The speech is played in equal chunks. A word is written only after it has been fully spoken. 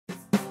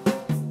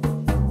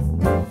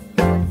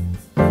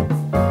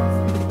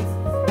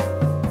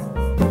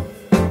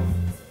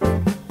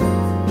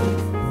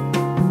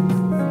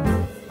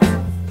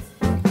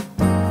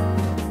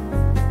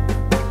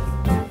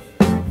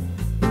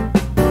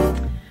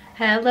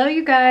Hello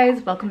you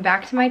guys, welcome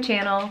back to my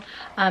channel.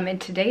 In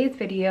today's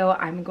video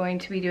I'm going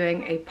to be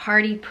doing a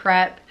party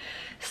prep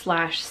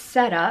slash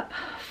setup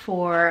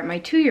for my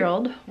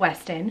 2-year-old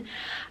Weston.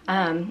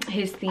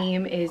 His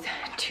theme is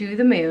to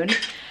the moon,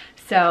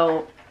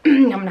 so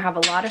I'm gonna have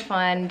a lot of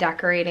fun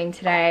decorating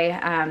today.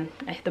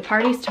 The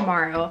party's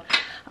tomorrow.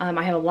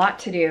 I have a lot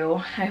to do.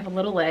 I have a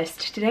little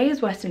list. Today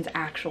is Weston's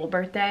actual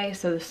birthday,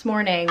 so this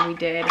morning we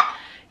did,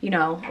 you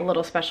know, a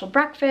little special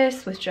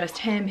breakfast with just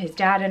him, his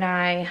dad, and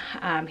I.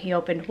 He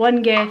opened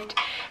one gift.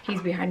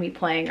 He's behind me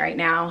playing right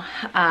now.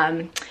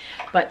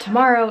 But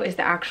tomorrow is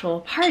the actual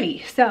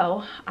party.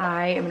 So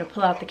I am gonna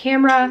pull out the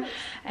camera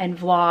and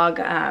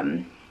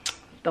vlog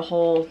the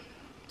whole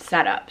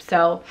setup.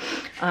 So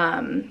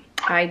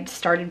I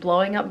started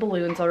blowing up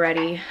balloons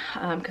already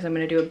because I'm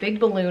gonna do a big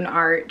balloon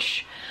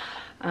arch.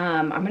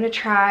 I'm gonna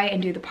try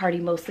and do the party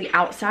mostly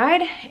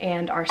outside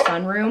and our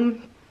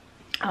sunroom.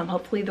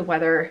 Hopefully the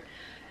weather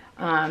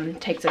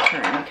takes a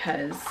turn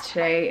because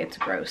today it's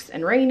gross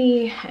and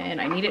rainy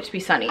and I need it to be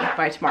sunny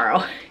by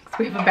tomorrow because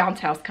we have a bounce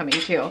house coming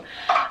too.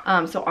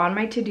 So on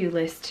my to-do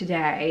list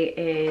today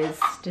is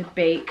to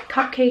bake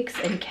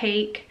cupcakes and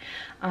cake,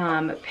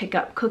 pick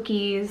up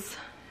cookies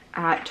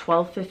at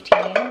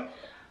 12:15.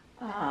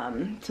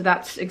 So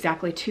that's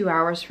exactly 2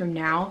 hours from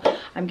now.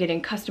 I'm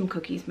getting custom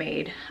cookies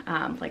made,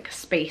 like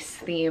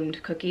space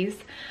themed cookies.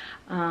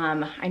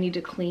 I need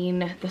to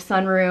clean the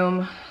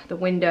sunroom, the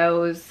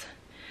windows,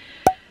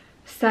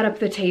 set up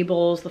the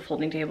tables, the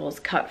folding tables,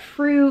 cut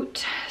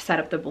fruit, set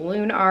up the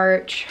balloon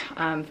arch,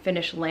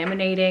 finish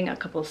laminating a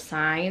couple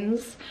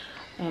signs,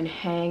 and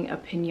hang a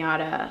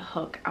pinata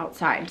hook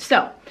outside.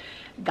 So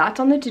that's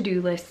on the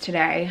to-do list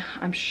today.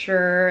 I'm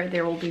sure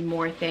there will be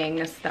more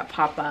things that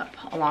pop up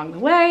along the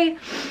way,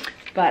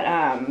 but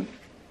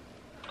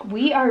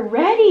we are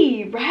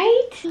ready,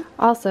 right?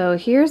 Also,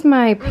 here's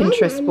my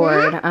Pinterest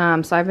board.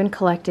 So I've been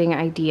collecting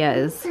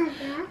ideas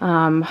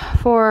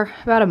for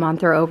about a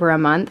month or over a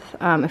month.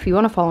 If you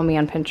want to follow me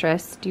on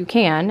Pinterest, you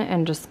can,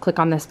 and just click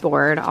on this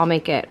board. I'll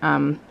make it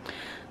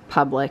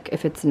public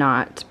if it's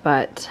not,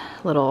 but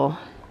little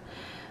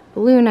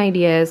balloon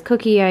ideas,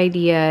 cookie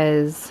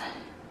ideas.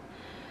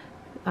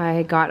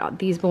 I got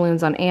these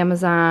balloons on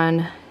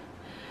Amazon.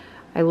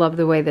 I love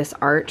the way this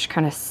arch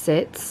kind of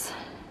sits.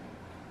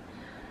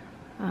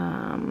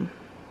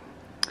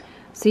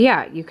 So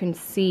yeah, you can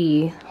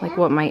see like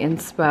what my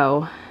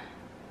inspo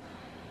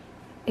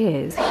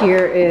is.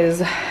 Here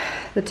is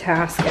the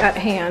task at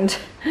hand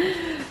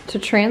to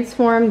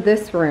transform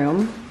this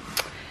room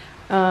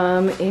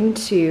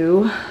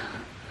into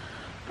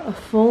a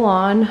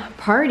full-on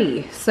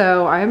party.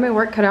 So I have my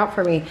work cut out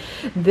for me.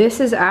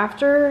 This is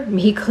after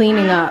me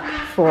cleaning up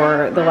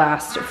for the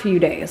last few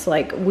days.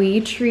 Like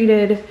we treat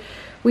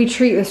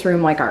this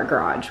room like our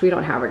garage. We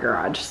don't have a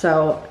garage,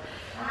 so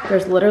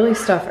there's literally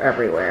stuff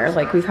everywhere.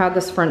 Like we've had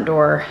this front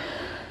door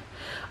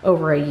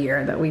over a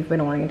year that we've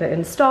been wanting to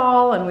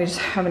install and we just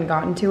haven't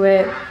gotten to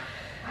it.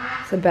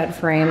 It's a bed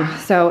frame.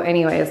 So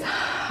anyways,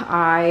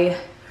 I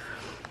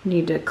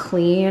need to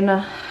clean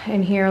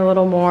in here a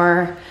little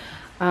more.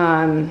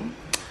 I'm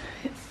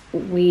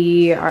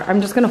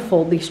just gonna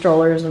fold these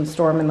strollers and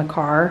store them in the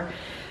car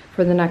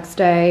for the next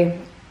day.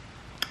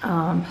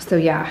 So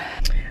yeah.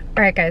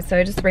 All right guys, so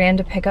I just ran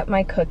to pick up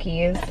my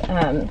cookies.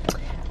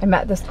 I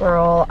met this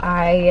girl.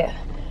 I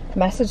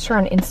messaged her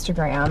on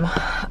Instagram.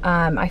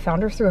 I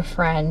found her through a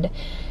friend,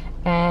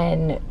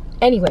 and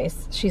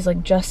anyways, she's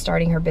like just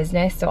starting her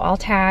business, so I'll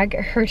tag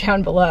her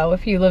down below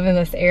if you live in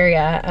this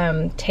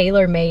area.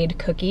 Tailor Made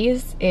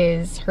Cookies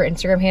is her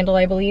Instagram handle,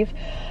 I believe.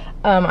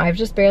 I've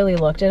just barely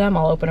looked at them.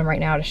 I'll open them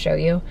right now to show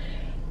you.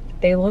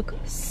 They look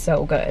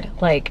so good,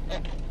 like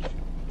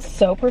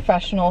so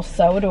professional,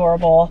 so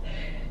adorable.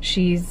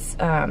 She's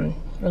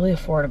really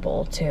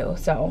affordable too.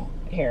 So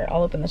here,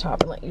 I'll open the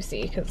top and let you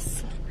see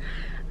because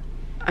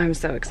I'm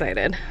so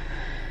excited.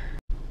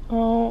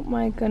 Oh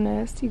my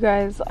goodness, you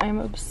guys, I'm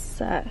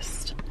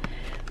obsessed.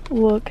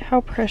 Look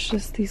how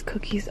precious these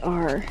cookies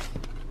are.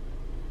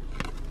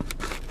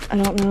 I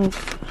don't know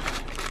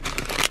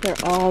if they're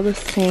all the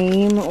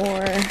same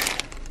or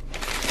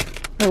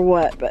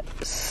what, but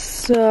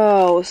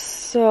so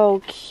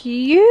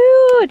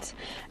cute.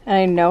 And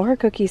I know her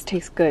cookies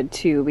taste good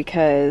too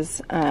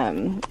because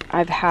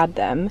I've had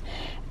them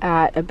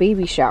at a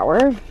baby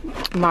shower,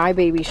 my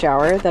baby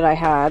shower that I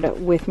had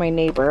with my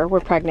neighbor.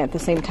 We're pregnant at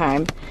the same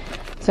time.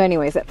 So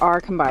anyways, at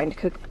our combined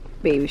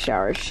baby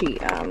shower, she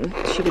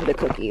did the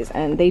cookies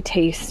and they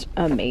taste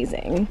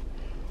amazing.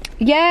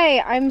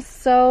 Yay! I'm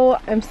so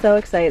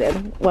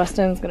excited.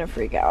 Weston's gonna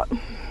freak out.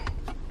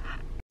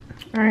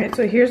 All right,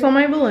 so here's all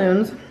my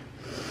balloons.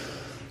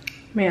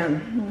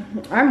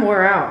 Man, I'm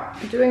wore out.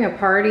 Doing a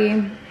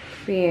party,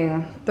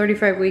 being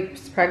 35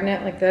 weeks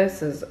pregnant like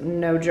this is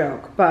no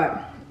joke,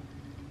 but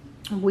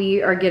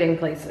we are getting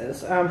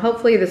places.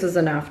 Hopefully this is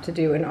enough to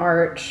do an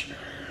arch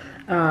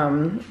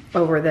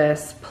over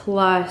this.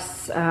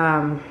 Plus,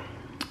 I'll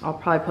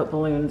probably put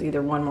balloons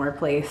either one more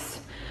place,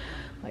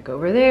 like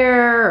over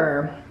there,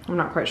 or I'm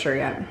not quite sure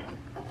yet.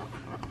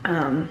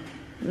 And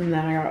then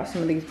I got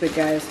some of these big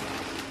guys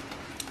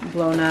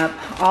blown up.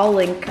 I'll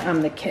link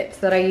the kits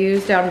that I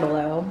use down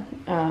below.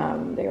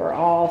 They were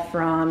all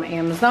from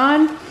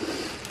Amazon.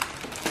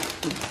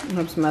 I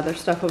have some other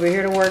stuff over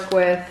here to work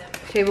with.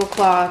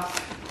 Tablecloths,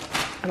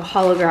 a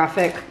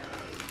holographic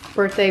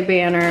birthday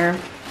banner.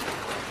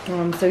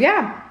 So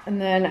yeah, and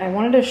then I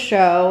wanted to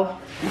show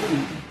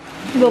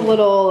the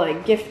little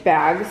like gift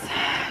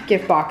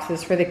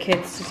boxes for the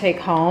kids to take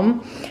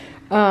home.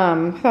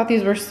 I thought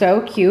these were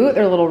so cute.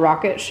 They're little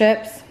rocket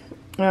ships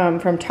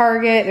from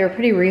Target. They were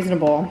pretty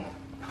reasonable.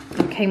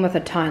 It came with a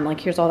ton. Like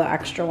here's all the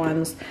extra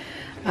ones.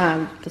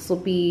 This will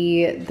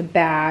be the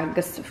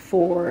bags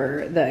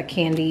for the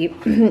candy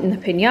and the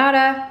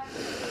pinata.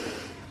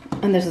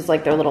 And this is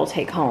like their little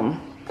take home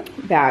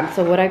bag.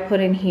 So what I put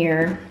in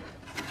here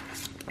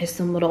is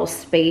some little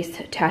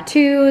space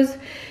tattoos.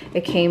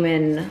 It came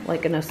in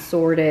like an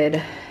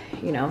assorted,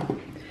 you know,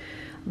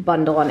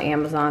 bundle on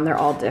Amazon. They're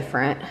all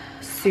different.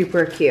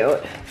 Super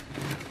cute.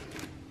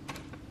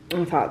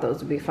 I thought those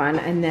would be fun.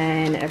 And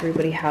then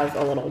everybody has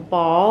a little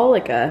ball,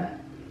 like a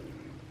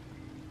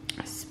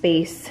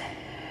space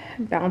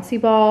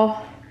bouncy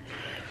ball.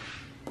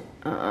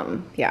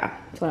 Yeah,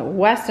 so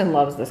Weston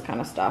loves this kind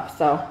of stuff.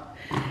 So,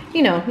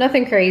 you know,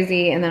 nothing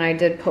crazy. And then I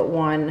did put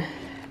one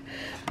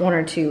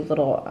or two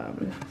little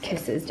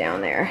kisses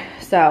down there.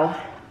 So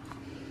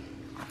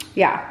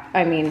yeah,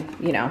 I mean,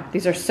 you know,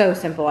 these are so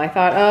simple. I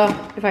thought,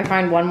 oh, if I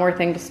find one more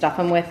thing to stuff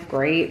them with,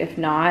 great. If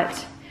not,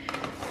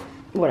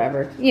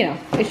 whatever. You know,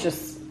 it's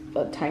just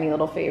a tiny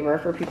little favor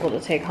for people to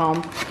take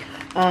home.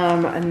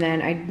 And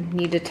then I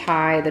need to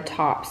tie the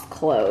tops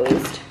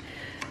closed.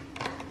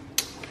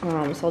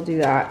 So I'll do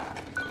that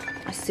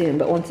soon.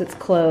 But once it's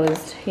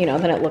closed, you know,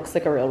 then it looks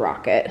like a real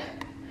rocket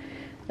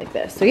like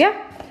this. So yeah,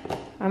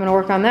 I'm gonna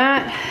work on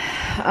that.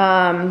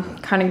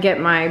 Kind of get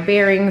my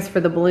bearings for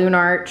the balloon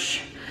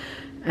arch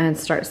and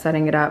start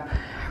setting it up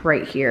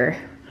right here.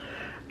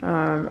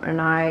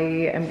 And I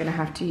am gonna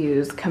have to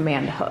use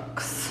command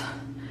hooks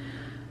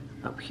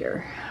up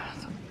here.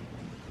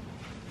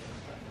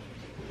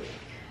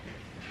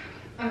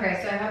 Okay,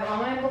 so I have all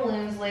my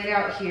balloons laid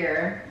out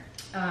here.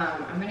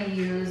 I'm gonna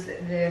use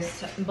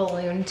this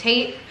balloon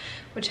tape,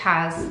 which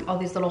has all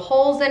these little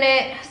holes in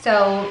it.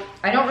 So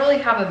I don't really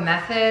have a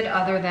method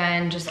other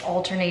than just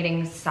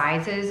alternating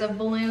sizes of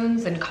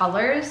balloons and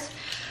colors.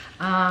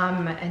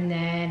 And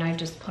then I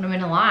just put them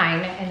in a line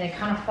and they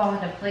kind of fall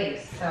into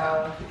place.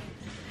 So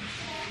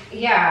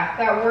yeah,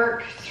 that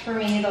worked for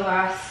me the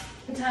last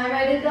time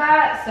I did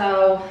that.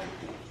 So,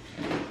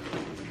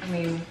 I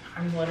mean,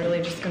 I'm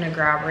literally just gonna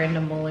grab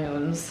random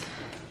balloons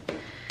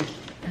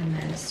and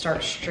then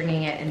start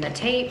stringing it in the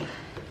tape.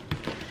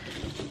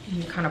 And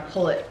you kind of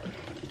pull it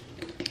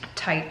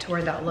tight to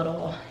where that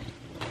little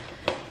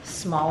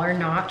smaller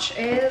notch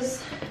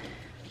is.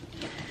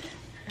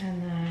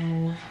 And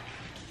then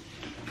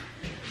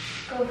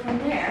go from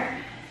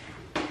there.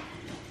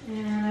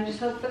 And I just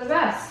hope for the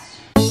best.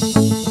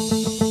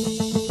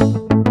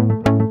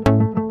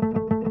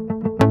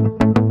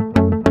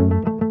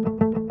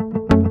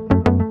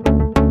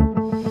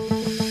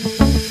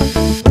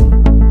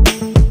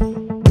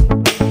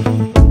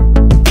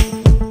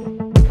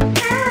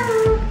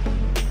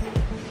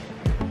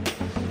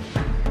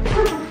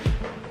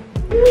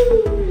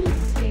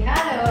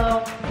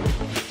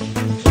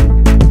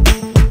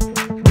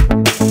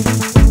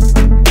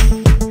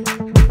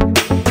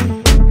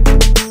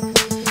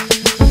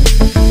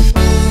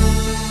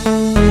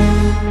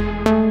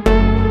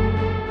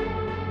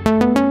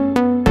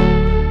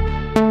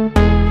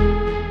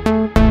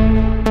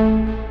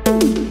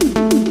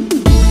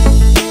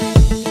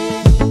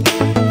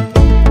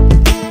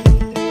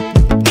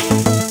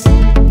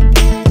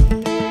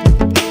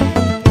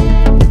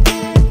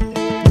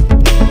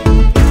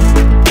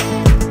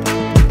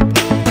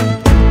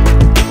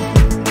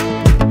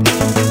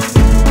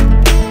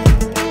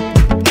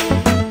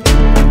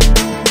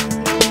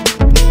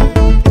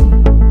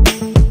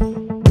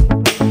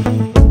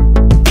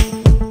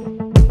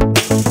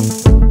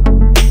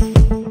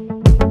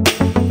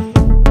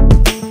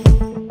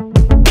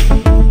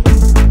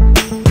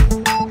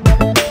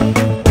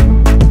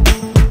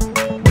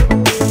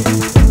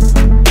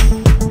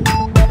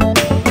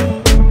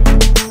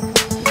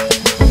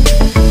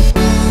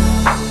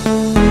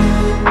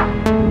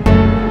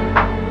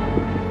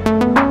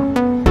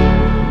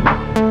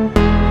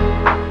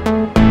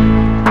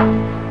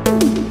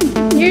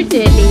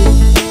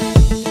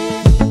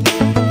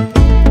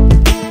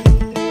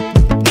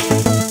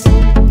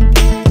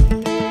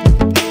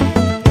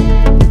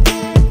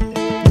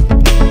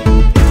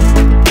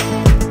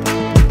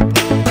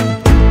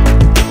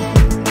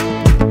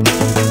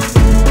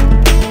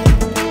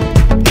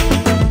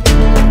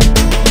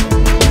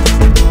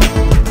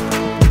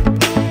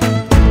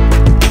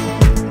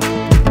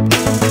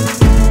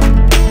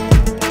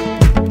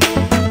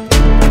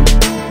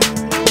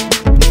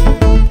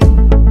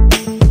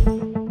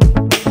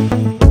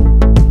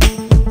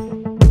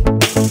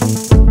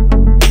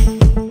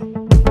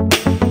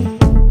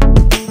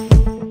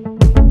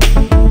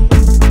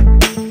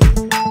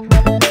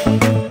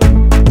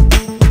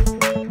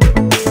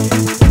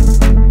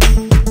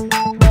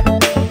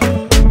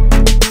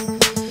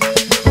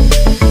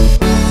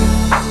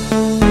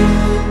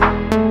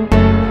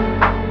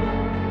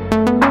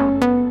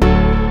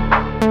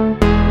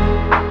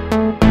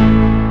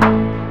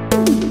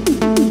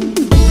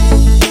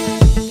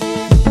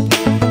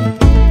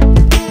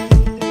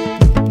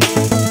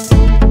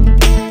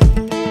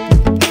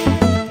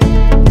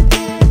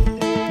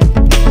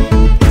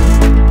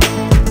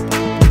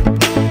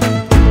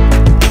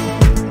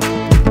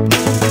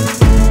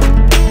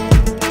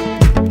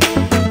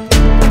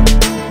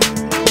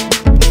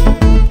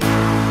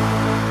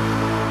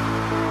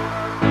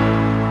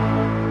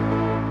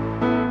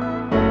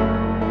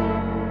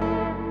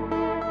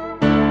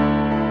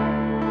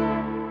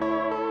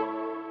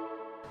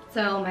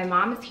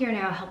 is here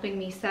now helping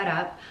me set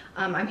up.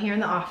 I'm here in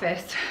the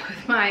office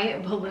with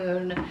my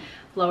balloon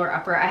blower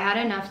upper. I had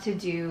enough to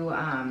do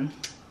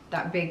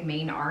that big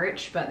main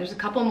arch, but there's a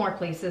couple more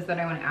places that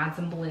I want to add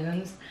some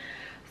balloons.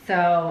 So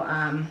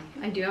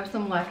I do have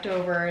some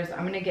leftovers.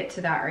 I'm gonna get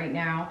to that right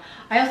now.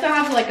 I also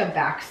have like a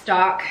back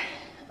stock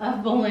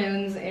of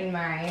balloons in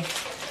my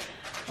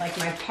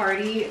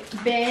party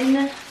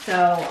bin,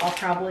 so I'll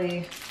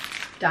probably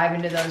dive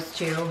into those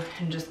too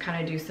and just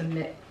kind of do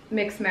some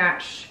mix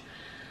match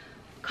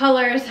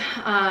colors.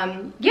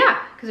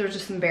 Yeah, because there's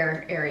just some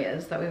bare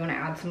areas that we want to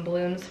add some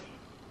balloons.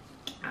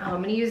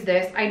 I'm gonna use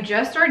this. I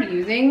just started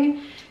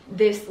using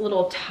this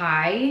little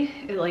tie.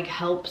 It like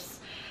helps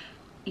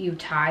you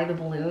tie the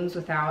balloons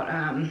without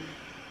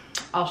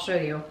I'll show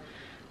you.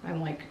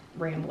 I'm like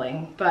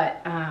rambling,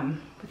 but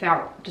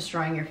without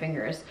destroying your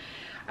fingers.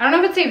 I don't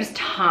know if it saves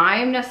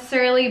time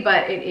necessarily,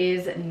 but it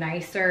is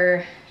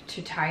nicer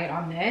to tie it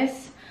on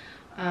this.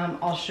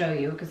 I'll show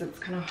you because it's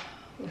kind of,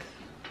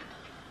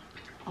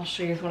 I'll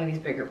show you with one of these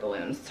bigger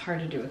balloons. It's hard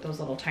to do with those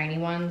little tiny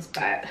ones,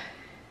 but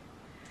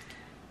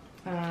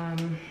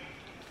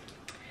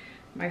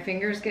my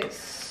fingers get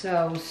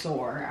so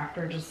sore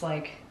after just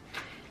like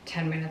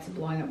 10 minutes of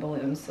blowing up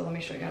balloons. So let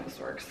me show you how this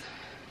works.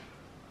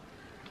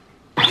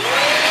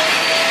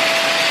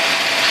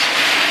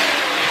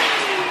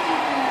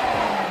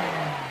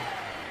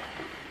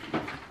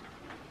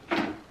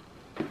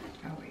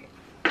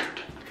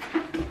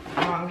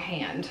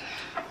 Hand.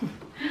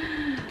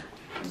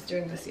 I was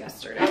doing this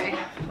yesterday.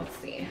 Let's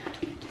see.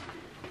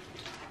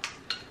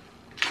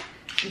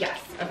 Yes,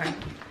 okay.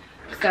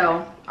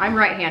 So I'm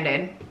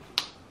right-handed.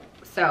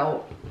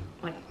 So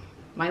like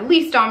my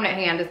least dominant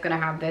hand is gonna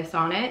have this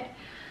on it.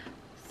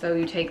 So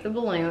you take the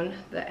balloon,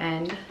 the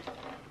end,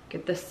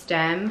 get the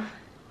stem,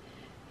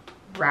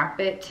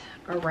 wrap it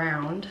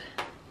around,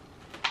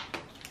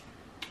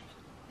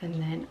 and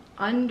then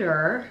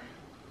under,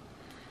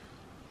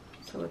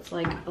 so it's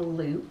like a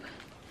loop.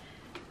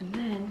 And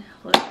then,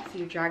 look, so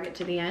you drag it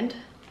to the end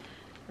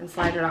and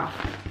slide it off.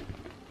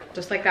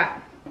 Just like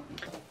that.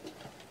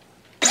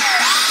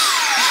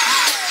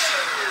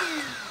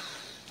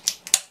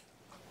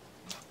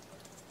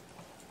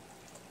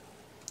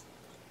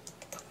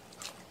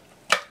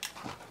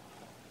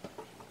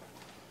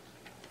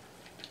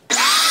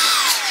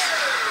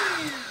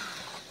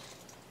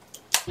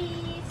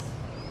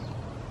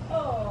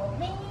 Oh,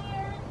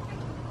 man.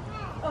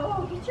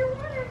 Oh, get your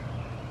water.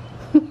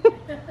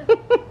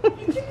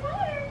 Get your water.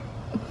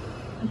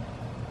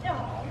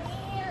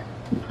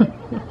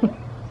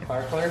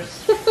 Sparklers?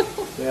 Do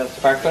you have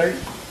sparklers?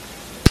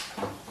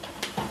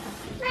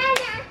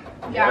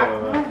 Yeah.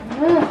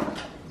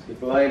 Let's get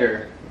the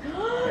lighter.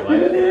 You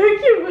light it?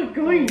 Look at what's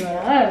going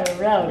on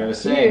around I'm gonna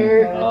sing.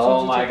 here.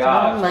 Oh my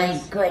gosh. Oh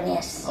my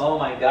goodness. Oh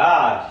my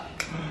gosh.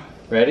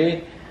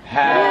 Ready?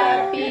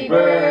 Happy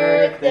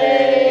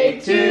birthday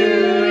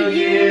to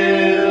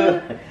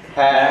you.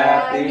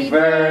 Happy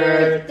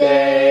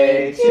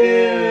birthday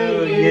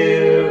to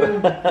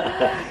you.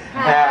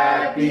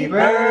 Happy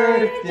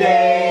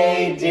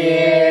birthday,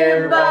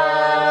 dear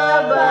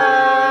Baba.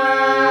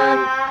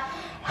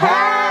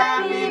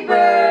 Happy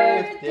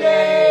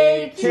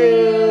birthday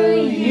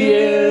to you.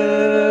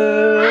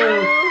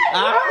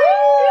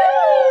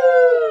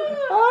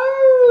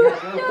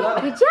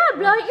 Good job,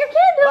 blow out your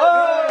candle.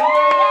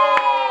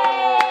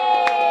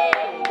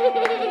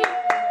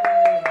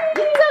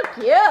 You're so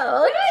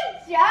cute. Good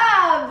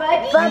job,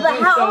 buddy. Bubba,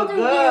 how old are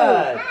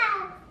you?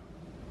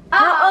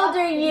 How old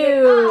are you?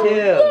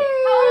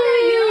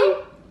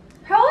 2.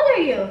 How old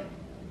are you?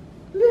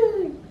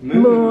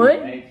 Moon.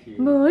 Thank you.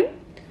 Moon.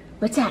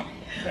 What's that?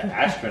 The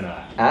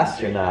astronaut.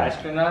 Astronaut.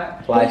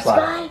 Astronaut. Fly, Blue fly.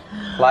 sky?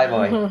 Fly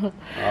boy.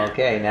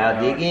 Okay, now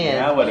dig in.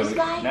 Now what do Blue we?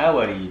 sky? Now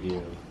what do you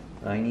do?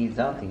 I need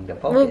something to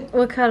poke it.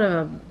 What kind of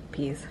a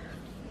piece?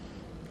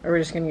 Or we're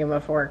just gonna give him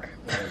a fork?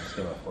 I'm just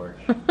gonna fork.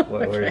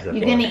 Where's the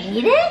You fork? gonna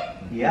eat it?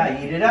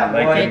 Yeah, eat it up,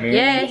 Like boy. a movie.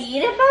 Yes.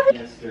 Eat it, Bubby?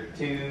 Mr.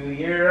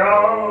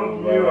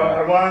 2-year-old, you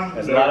are one.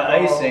 There's a lot of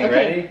icing.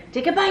 Ready?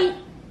 Take a bite.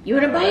 You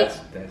want a bite?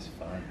 That's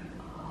fun.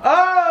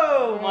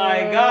 Oh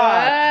my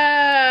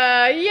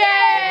god! Yay!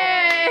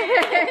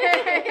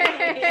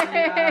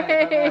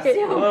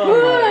 So Oh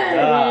good. my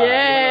god.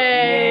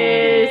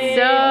 Yay!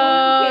 So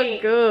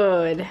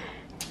good.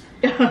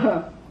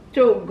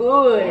 So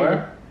good.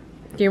 More?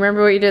 Do you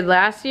remember what you did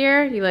last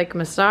year? You like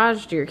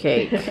massaged your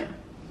cake.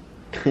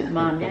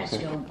 Mom, that's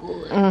so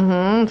good.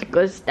 Mm-hmm. It's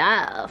good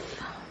stuff.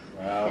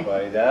 Wow,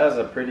 buddy, that was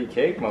a pretty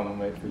cake mama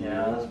made for you.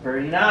 Yeah, that was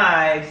pretty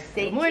nice.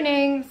 Good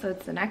morning. So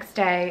it's the next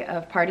day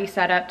of party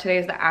setup. Today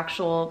is the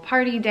actual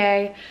party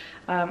day.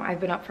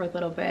 I've been up for a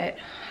little bit,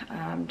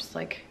 just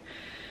like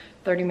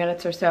 30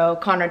 minutes or so.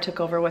 Connor took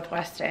over with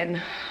Weston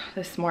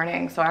this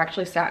morning, so I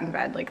actually sat in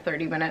bed like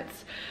 30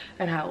 minutes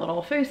and had a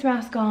little face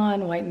mask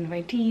on, whitened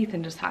my teeth,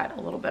 and just had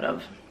a little bit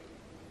of,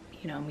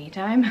 you know, me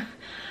time.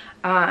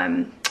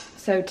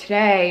 So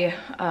today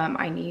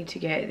I need to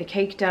get the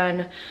cake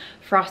done,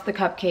 frost the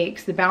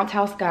cupcakes. The bounce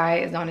house guy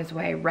is on his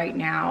way right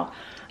now.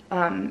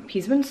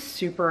 He's been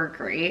super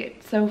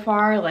great so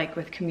far, like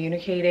with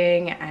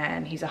communicating,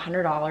 and he's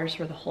 $100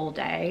 for the whole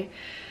day.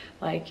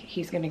 Like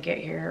he's gonna get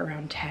here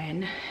around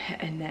 10,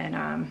 and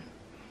then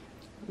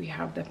we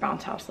have the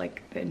bounce house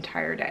like the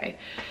entire day,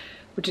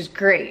 which is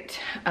great.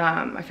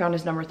 I found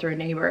his number through a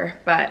neighbor,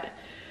 but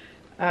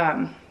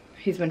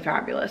he's been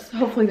fabulous.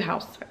 Hopefully the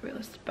house is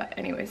fabulous. But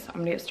anyways,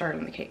 I'm gonna get started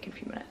on the cake in a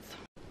few minutes.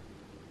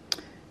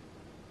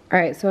 All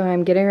right, so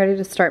I'm getting ready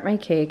to start my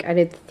cake. I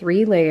did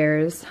 3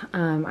 layers.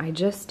 I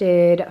just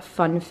did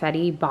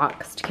Funfetti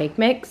boxed cake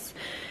mix,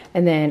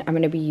 and then I'm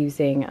gonna be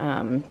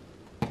using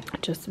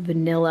just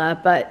vanilla,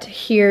 but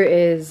here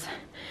is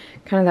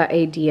kind of the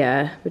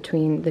idea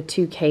between the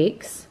 2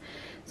 cakes.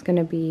 It's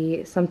gonna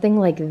be something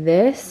like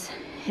this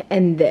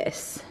and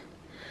this.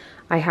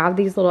 I have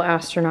these little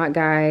astronaut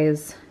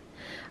guys.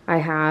 I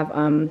have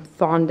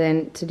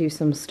fondant to do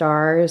some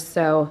stars,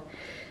 so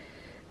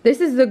this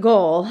is the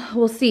goal.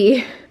 We'll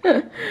see.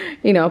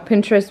 You know,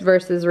 Pinterest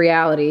versus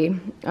reality.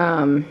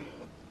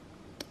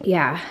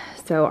 Yeah,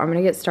 so I'm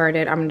gonna get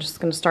started. I'm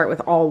just gonna start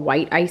with all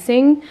white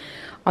icing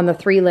on the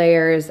 3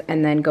 layers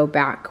and then go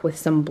back with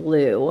some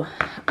blue.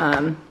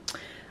 I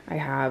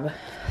have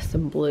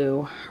some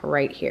blue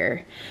right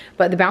here.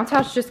 But the bounce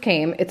house just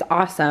came. It's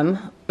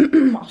awesome.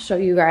 I'll show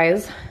you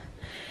guys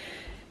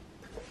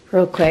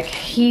real quick.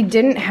 He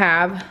didn't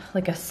have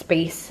like a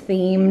space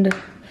themed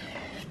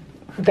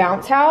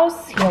bounce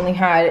house. He only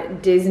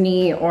had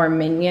Disney or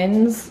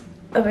Minions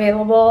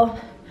available.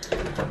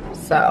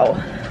 So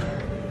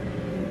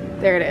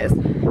there it is.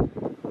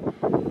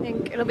 I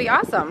think it'll be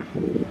awesome.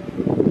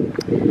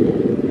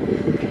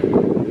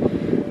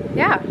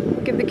 Yeah,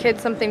 give the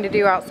kids something to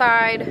do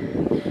outside.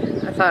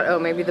 I thought, oh,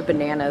 maybe the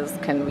bananas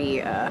can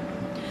be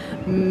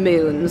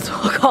moons.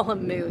 We'll call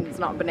them moons,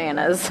 not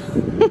bananas,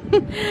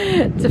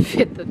 to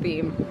fit the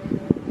theme.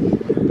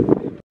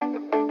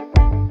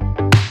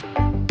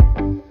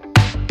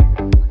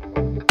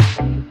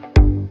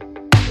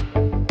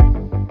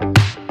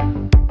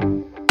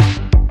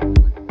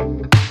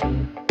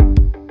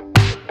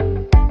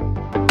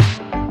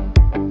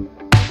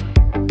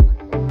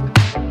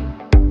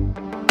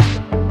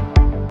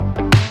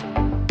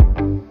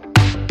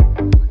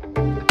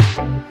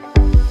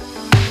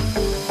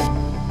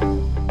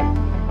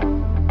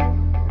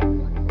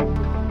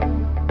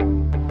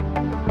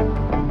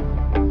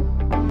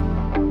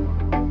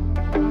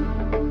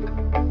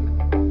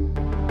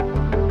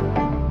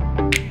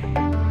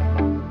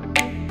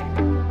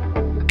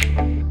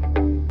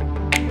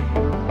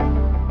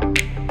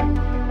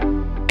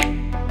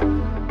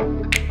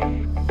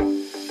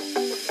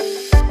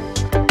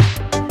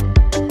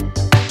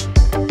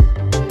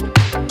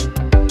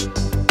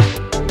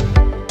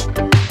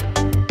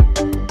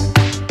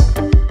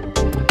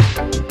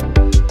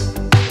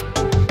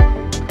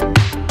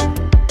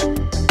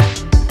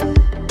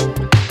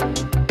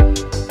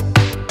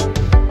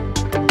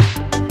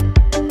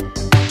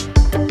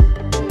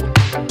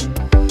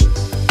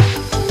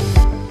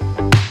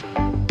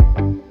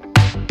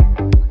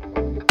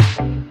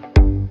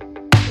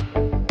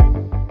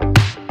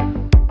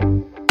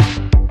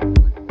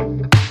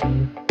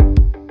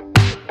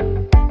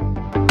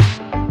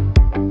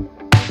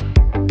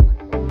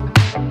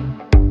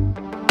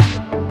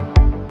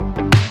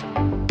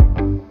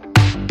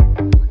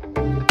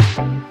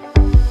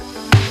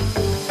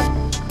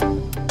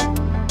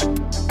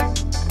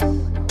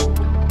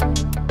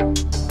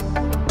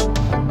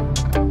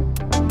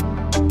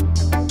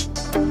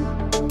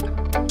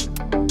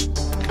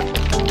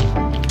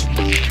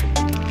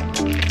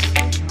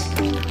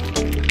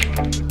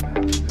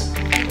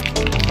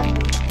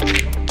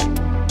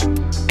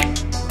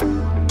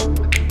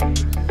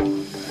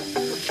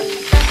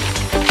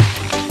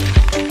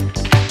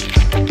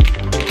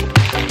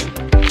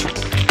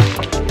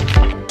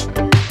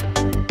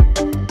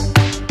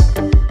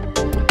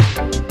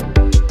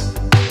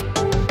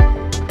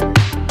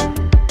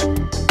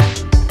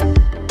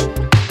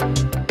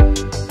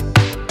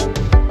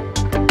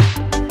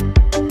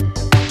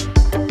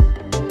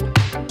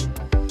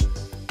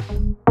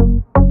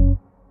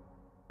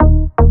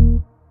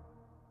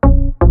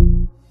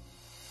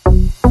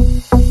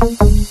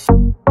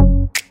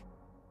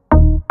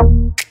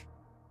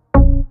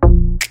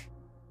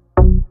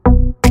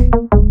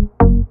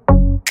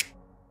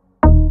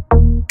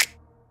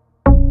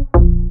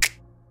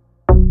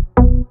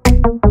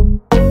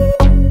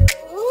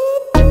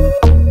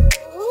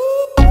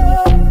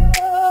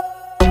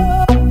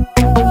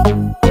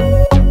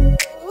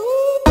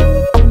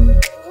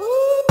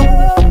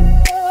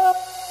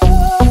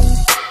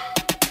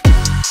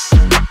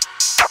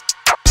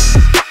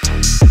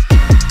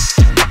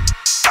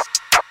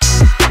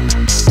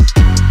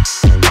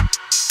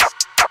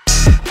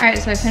 All right,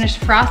 so I finished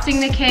frosting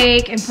the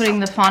cake and putting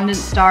the fondant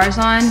stars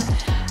on.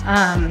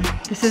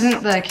 This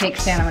isn't the cake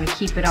stand I'm gonna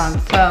keep it on,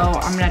 so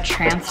I'm gonna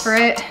transfer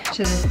it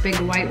to this big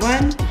white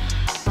one.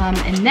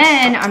 And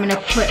then I'm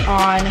gonna put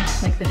on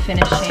like the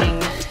finishing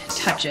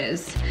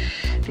touches.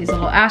 These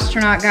little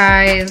astronaut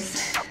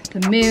guys,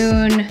 the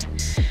moon,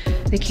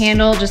 the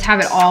candle, just have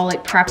it all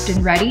like prepped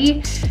and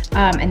ready.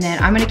 And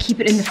then I'm gonna keep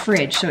it in the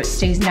fridge so it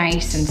stays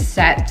nice and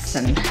sets,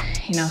 and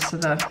you know, so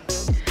the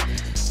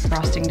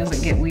frosting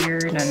doesn't get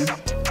weird. And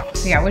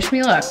so yeah, wish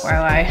me luck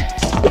while I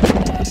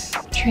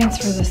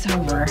transfer this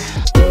over.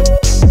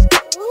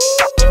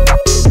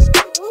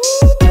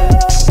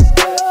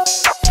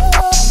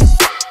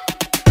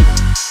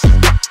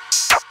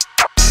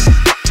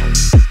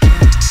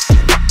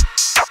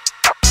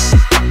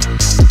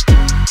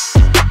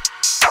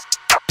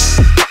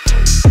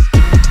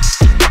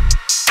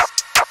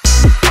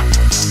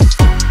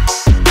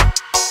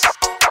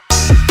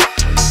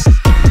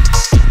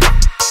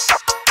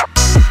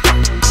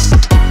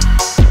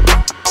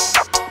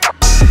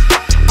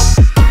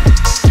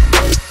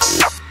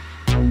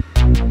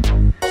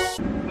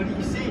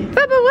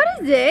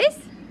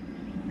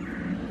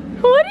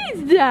 What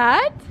is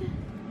that?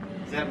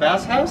 Is that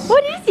Bass House?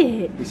 What is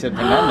it? He said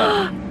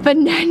banana.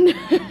 Banana.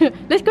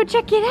 Let's go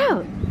check it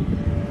out.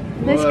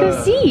 Let's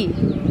go see.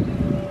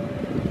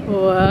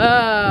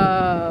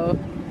 Whoa.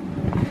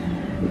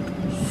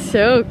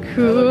 So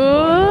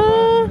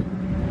cool.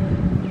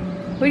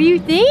 What do you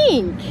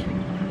think?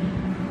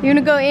 You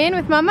wanna go in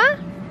with Mama?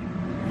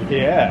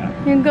 Yeah.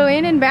 You wanna go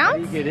in and How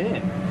do bounce? you get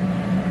in?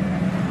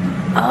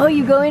 Oh,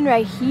 you go in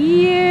right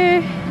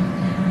here.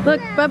 Look,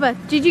 Bubba,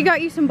 Gigi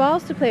got you some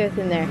balls to play with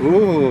in there.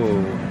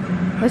 Ooh.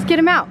 Let's get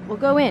them out. We'll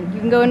go in. You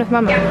can go in with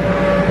Mama.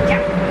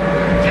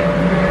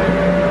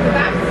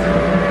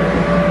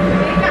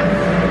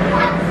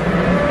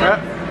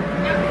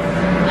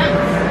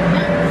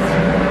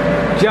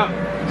 Jump,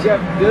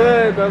 jump,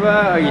 good,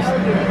 Bubba. Are you...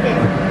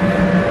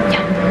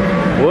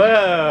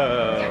 Whoa.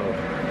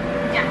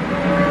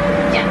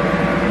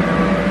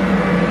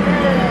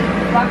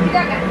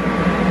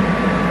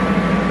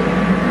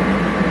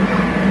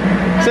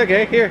 It's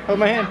okay. Here, hold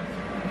my hand.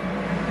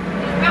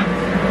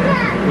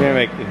 You're gonna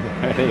make.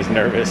 I think he's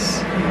nervous.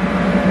 It's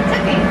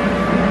okay.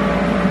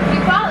 If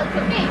you fall, it's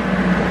okay.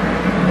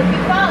 If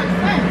you fall, it's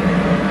fun.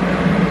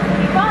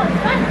 If you fall,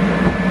 it's fun.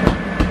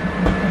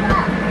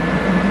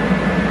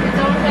 It's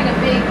almost like a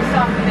big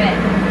soft bed.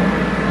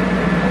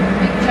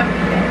 Big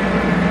jumpy bed.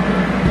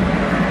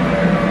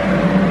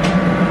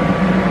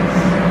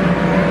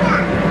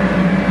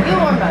 You'll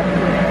warm up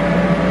to it.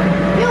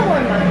 You'll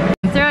warm up.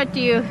 Throw it to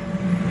you.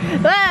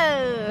 Whoa!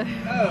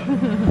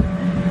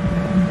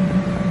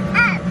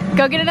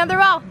 Go get another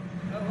ball.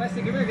 Oh,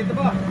 Wesley, come here, get the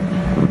ball.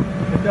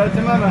 Throw it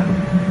to Mama.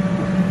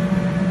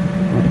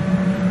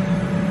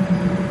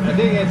 I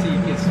think as he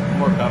gets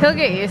more comfortable. He'll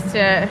get used to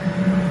it.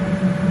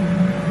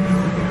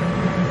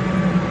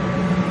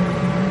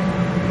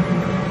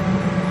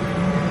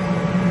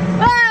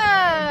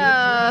 Whoa!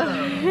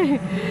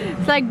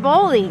 It's like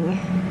bowling.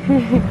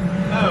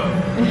 Oh.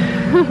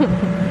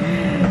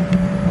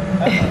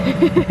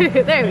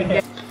 There we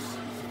go.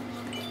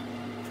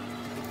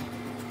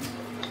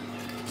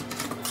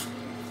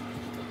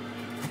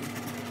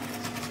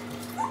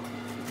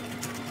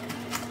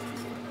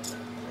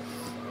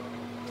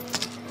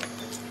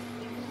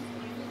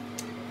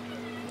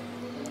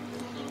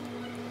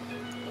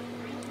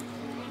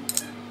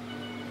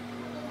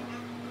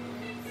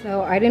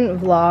 So I didn't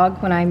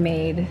vlog when I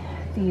made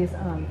these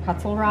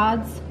pretzel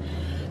rods,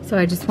 so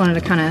I just wanted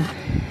to kind of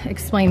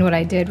explain what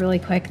I did really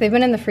quick. They've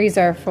been in the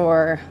freezer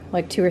for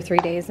like 2 or 3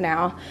 days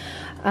now.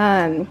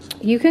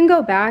 You can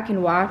go back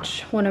and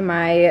watch one of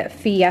my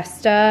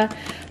Fiesta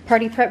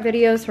party prep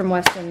videos from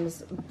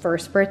Weston's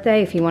first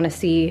birthday if you want to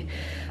see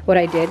what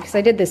I did, because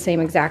I did the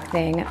same exact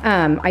thing.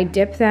 I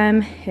dip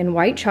them in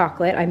white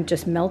chocolate. I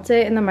just melt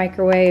it in the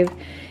microwave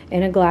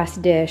in a glass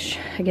dish.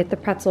 I get the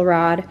pretzel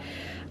rod.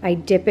 I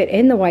dip it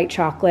in the white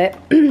chocolate,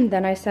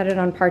 then I set it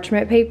on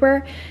parchment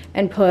paper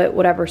and put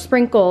whatever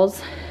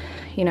sprinkles,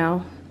 you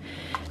know,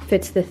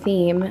 fits the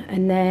theme.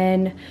 And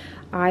then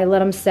I let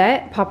them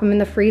set, pop them in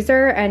the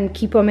freezer, and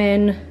keep them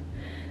in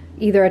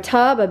either a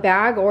tub, a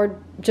bag, or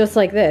just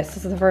like this.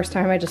 This is the first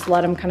time I just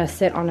let them kind of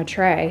sit on a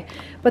tray.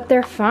 But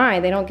they're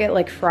fine. They don't get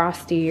like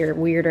frosty or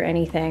weird or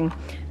anything.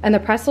 And the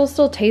pretzels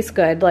still taste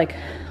good. Like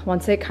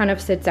once it kind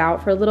of sits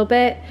out for a little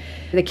bit,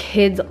 the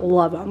kids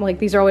love them. Like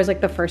these are always like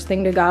the first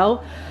thing to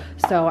go.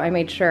 So I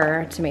made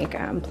sure to make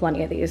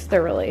plenty of these.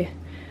 They're really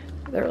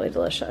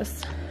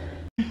delicious.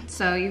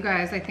 So you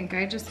guys, I think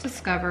I just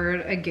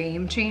discovered a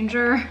game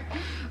changer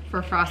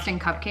for frosting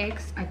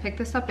cupcakes. I picked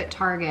this up at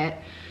Target.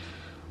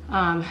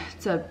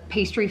 It's a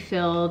pastry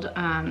filled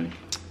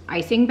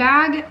icing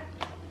bag,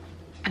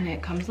 and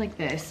it comes like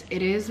this.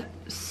 It is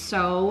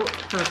so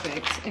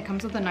perfect. It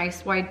comes with a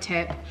nice wide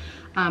tip.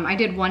 I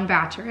did one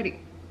batch already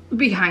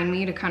behind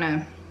me to kind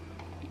of,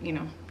 you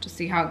know, just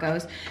see how it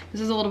goes.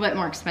 This is a little bit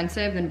more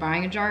expensive than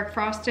buying a jar of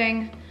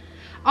frosting.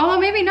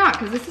 Although maybe not,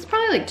 because this is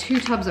probably like 2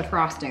 tubs of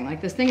frosting.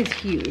 Like this thing is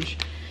huge.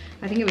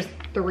 I think it was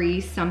 3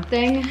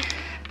 something,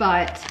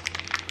 but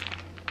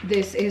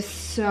this is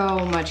so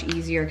much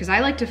easier because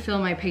I like to fill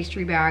my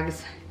pastry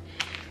bags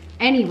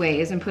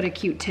anyways and put a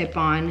cute tip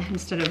on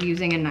instead of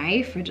using a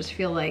knife. I just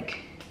feel like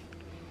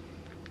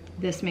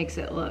this makes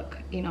it look,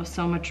 you know,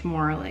 so much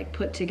more like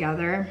put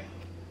together,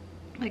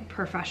 like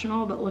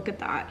professional. But look at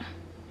that.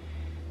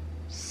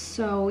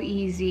 so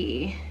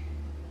easy.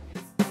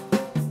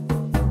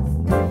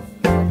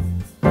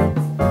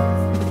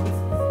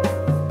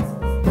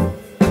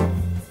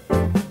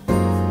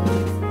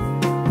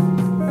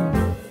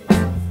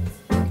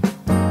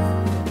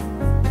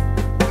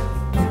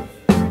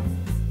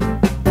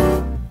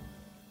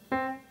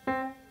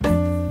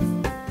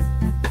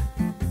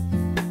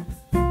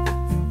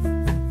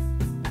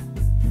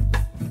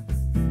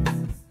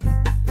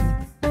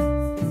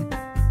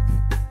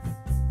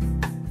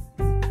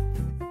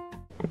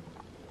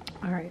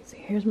 So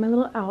here's my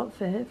little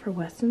outfit for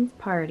Weston's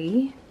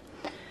party.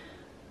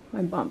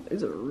 My bump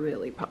is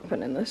really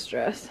popping in this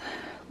dress.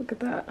 Look at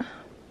that.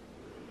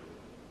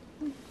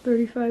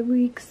 35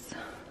 weeks.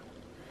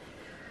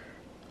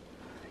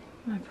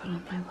 I put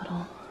on my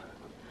little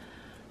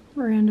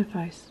Miranda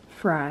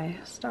Fry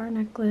star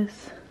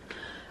necklace.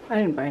 I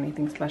didn't buy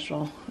anything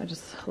special. I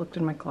just looked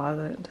in my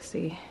closet to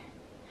see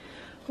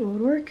what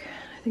would work.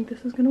 I think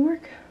this is gonna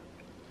work.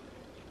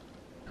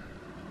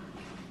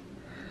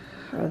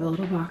 Are the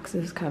little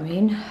boxes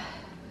coming?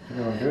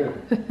 Oh,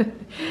 good.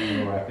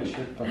 No racket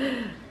shit,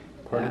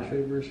 party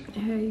favors.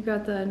 Yeah, you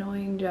got the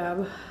annoying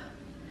job,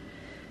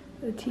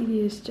 the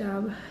tedious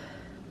job.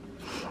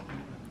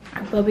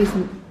 Bubby's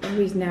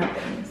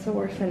napping, so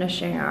we're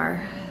finishing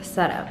our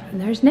setup.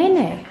 And there's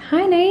Nene.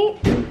 Hi, Nate.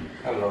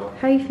 Hello.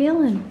 How you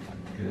feeling?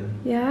 Good.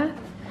 Yeah.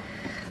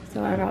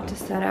 So I'm about to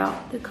set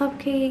out the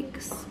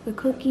cupcakes, the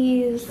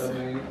cookies,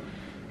 and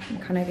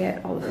kind of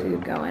get all the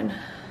food going.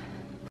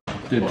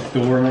 Did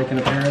Thor make an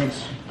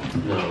appearance?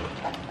 No.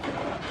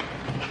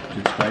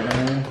 Did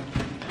Spider-Man?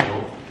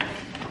 No.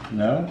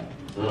 No?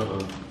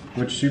 Uh-uh.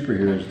 Which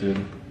superheroes did?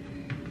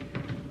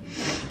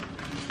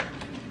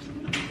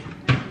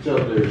 So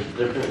there's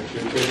different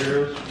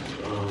superheroes.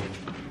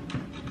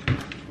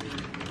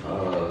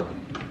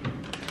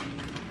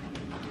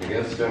 I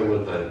guess go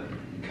with the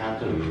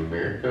Captain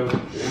America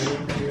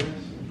thing, I guess.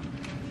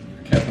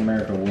 Captain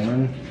America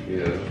woman?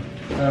 Yeah.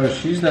 Oh,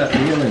 she's that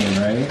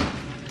alien, right?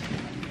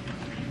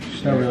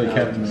 She's not really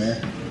Captain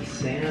America.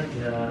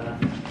 Santa.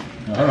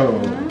 Oh,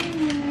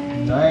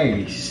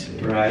 nice.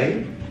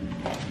 Right?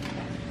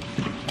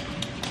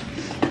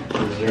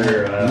 Is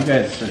there You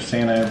guys are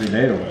Santa every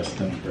day to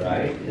Weston.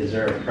 right? Is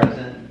there a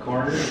present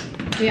corner?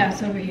 Yeah,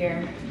 it's over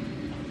here.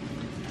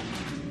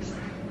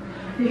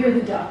 You hear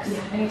the ducks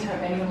anytime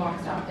anyone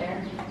walks out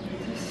there.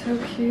 They're so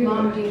cute.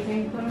 Mom, do you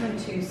think put them in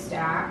 2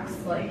 stacks?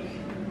 Like,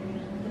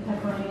 the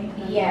pepperoni?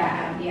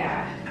 Yeah,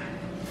 yeah.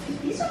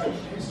 These are the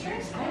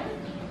hamstrings? I haven't.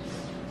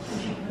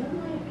 Did you put them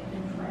like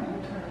in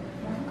front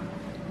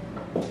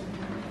or in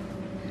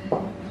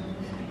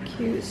front?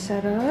 Cute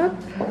setup.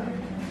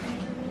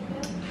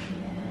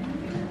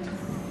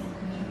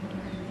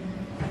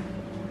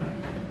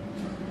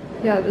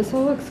 Yeah, this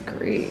all looks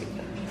great.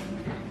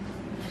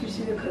 Did you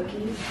see the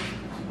cookies?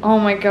 Oh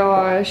my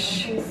gosh.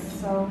 She's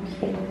so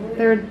cute.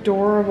 They're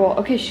adorable.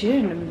 Okay, she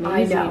did an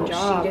amazing I know,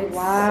 job. she did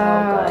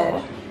Wow. so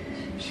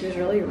good. She was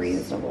really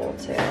reasonable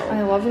too.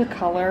 I love the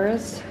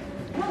colors.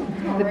 Oh,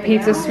 The right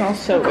pizza now? smells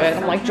so good.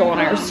 I'm like, Joel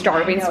and I are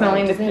starving I know,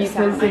 smelling the doesn't it pizzas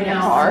sound- in I your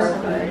know, car.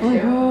 so good, Oh my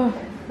too. god.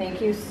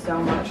 Thank you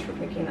so much for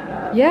picking that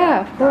up.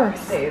 Yeah, of course.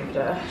 Saved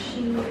a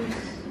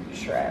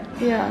trip.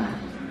 Yeah,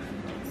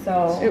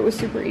 So it was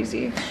super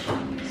easy. okay,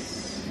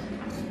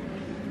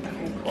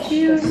 cool.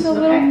 Cute, This- the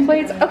little okay.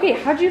 plates. Okay,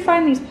 how'd you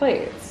find these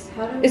plates?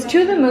 Is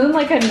To the Moon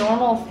like a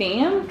normal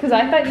theme? Because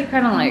I thought you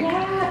kind of like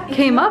Yeah, it's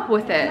came not- up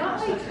with it. Not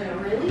like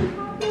really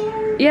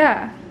popular,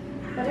 Yeah.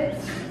 but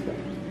it's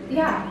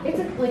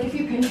like if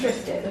you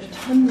Pinterest it, there's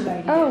tons of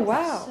ideas. Oh,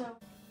 wow. So